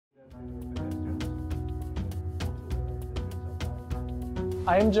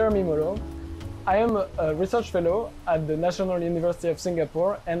I am Jérémie Molho. I am a research fellow at the National University of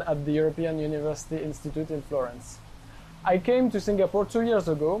Singapore and at the European University Institute in Florence. I came to Singapore 2 years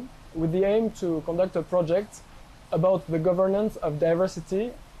ago with the aim to conduct a project about the governance of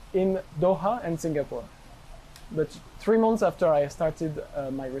diversity in Doha and Singapore. But 3 months after I started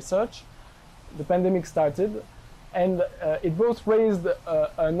my research, the pandemic started, and it both raised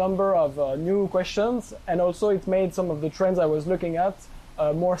a number of new questions, and also it made some of the trends I was looking at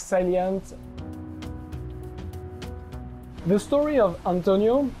more salient. The story of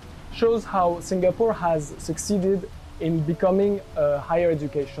Antonio shows how Singapore has succeeded in becoming a higher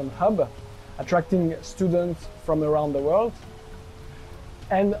education hub, attracting students from around the world.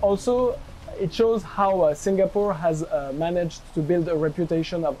 And also it shows how Singapore has managed to build a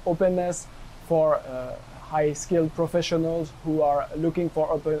reputation of openness for high-skilled professionals who are looking for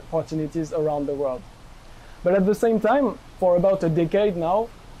opportunities around the world. But at the same time, for about a decade now,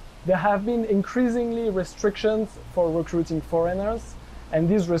 there have been increasingly restrictions for recruiting foreigners, and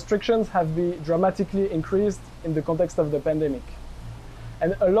these restrictions have been dramatically increased in the context of the pandemic.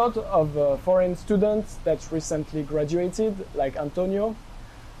 And a lot of foreign students that recently graduated, like Antonio,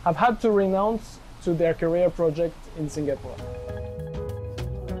 have had to renounce to their career project in Singapore.